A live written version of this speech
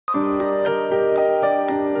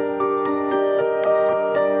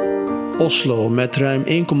Oslo, met ruim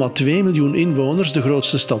 1,2 miljoen inwoners, de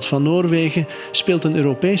grootste stad van Noorwegen, speelt een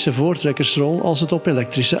Europese voortrekkersrol als het op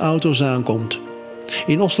elektrische auto's aankomt.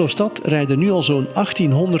 In Oslo-stad rijden nu al zo'n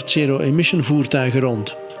 1800 zero-emission voertuigen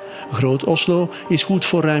rond. Groot Oslo is goed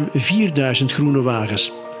voor ruim 4000 groene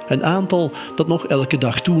wagens. Een aantal dat nog elke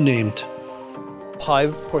dag toeneemt. 5%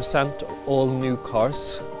 of all new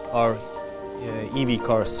cars are EV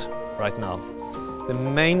cars right now. The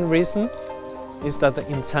main reason is that the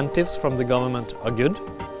incentives from the government are good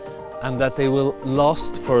and that they will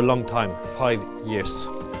last for a long time, 5 years.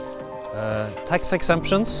 Tax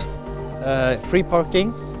exemptions, free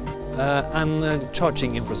parking and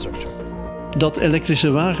charging infrastructure. Dat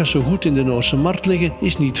elektrische wagens zo goed in de Noorse markt liggen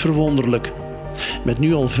is niet verwonderlijk. Met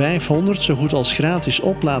nu al 500 zo goed als gratis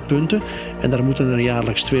oplaadpunten, en daar moeten er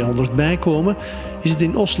jaarlijks 200 bij komen, is het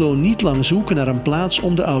in Oslo niet lang zoeken naar een plaats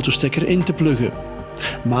om de autostekker in te pluggen.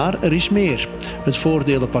 Maar er is meer. Het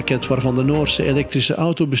voordelenpakket waarvan de Noorse elektrische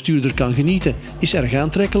autobestuurder kan genieten is erg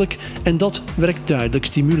aantrekkelijk en dat werkt duidelijk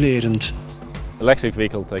stimulerend. Electric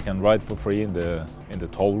vehicles, they can ride for free in the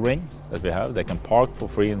toll ring that we have. They can park for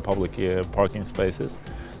free in public parking spaces.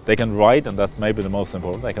 They can ride, and that's maybe the most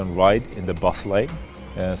important, they can ride in the bus lane,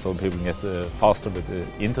 so people can get faster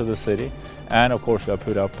into the city. And of course we have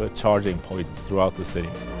put up charging points throughout the city.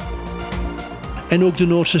 En ook de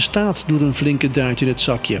Noorse staat doet een flinke duit in het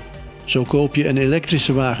zakje. Zo koop je een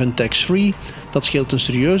elektrische wagen tax-free, dat scheelt een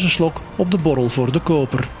serieuze slok op de borrel voor de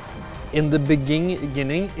koper. In the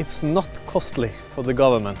beginning, it's not costly for the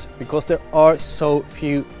government because there are so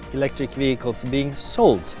few electric vehicles being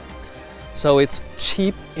sold. So it's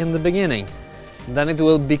cheap in the beginning. Then it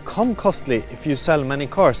will become costly if you sell many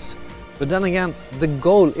cars. But then again, the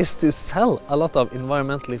goal is to sell a lot of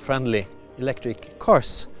environmentally friendly electric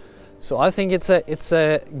cars. So I think it's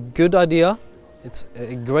a good idea. It's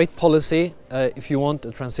a great policy if you want a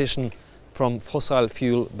transition from fossil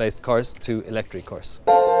fuel-based cars to electric cars.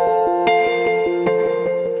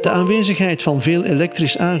 De aanwezigheid van veel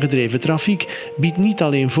elektrisch aangedreven trafiek biedt niet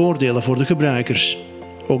alleen voordelen voor de gebruikers.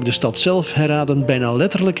 Ook de stad zelf herademt bijna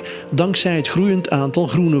letterlijk dankzij het groeiend aantal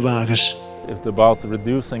groene wagens. It's about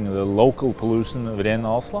reducing the local pollution within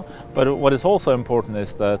Oslo, but what is also important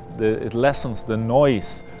is that it lessens the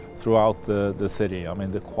noise throughout the city. I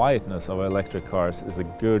mean, the quietness of electric cars is a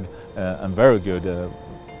good and very good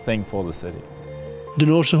thing for the city. De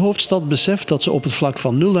Noorse hoofdstad beseft dat ze op het vlak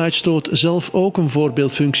van nuluitstoot zelf ook een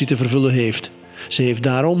voorbeeldfunctie te vervullen heeft. Ze heeft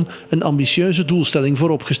daarom een ambitieuze doelstelling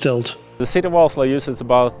vooropgesteld. The city of Oslo uses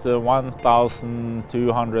about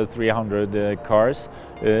 1,200, 300 cars.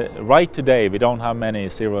 Right today we don't have many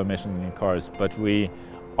zero-emission cars, but we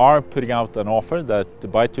are putting out an offer that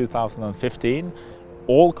by 2015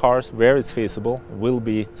 all cars, where it's feasible, will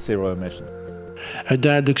be zero-emission. Het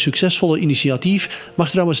duidelijk succesvolle initiatief mag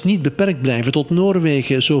trouwens niet beperkt blijven tot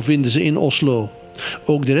Noorwegen, zo vinden ze in Oslo.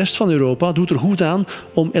 Ook de rest van Europa doet er goed aan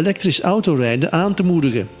om elektrisch autorijden aan te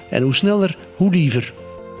moedigen. En hoe sneller, hoe liever.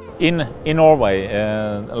 In Norway,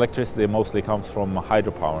 electricity mostly comes from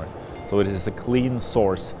hydropower, so it is a clean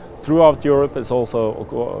source. Throughout Europe, it's also,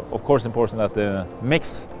 of course, important that the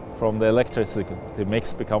mix from the electricity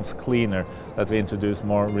mix becomes cleaner, that we introduce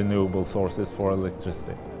more renewable sources for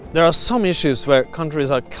electricity. There are some issues where countries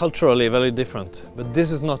are culturally very different, but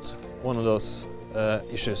this is not one of those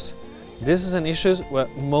issues. This is an issue where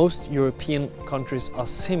most European countries are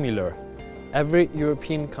similar. Every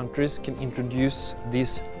European countries can introduce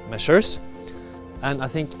these measures, and I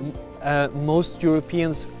think most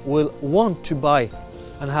Europeans will want to buy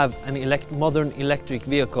and have an modern electric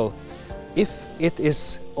vehicle if it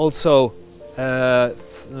is also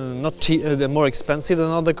more expensive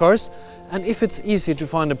than other cars, and if it's easy to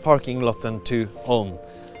find a parking lot and to own.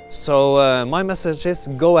 So my message is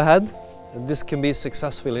go ahead. This can be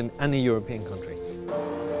successful in any European country.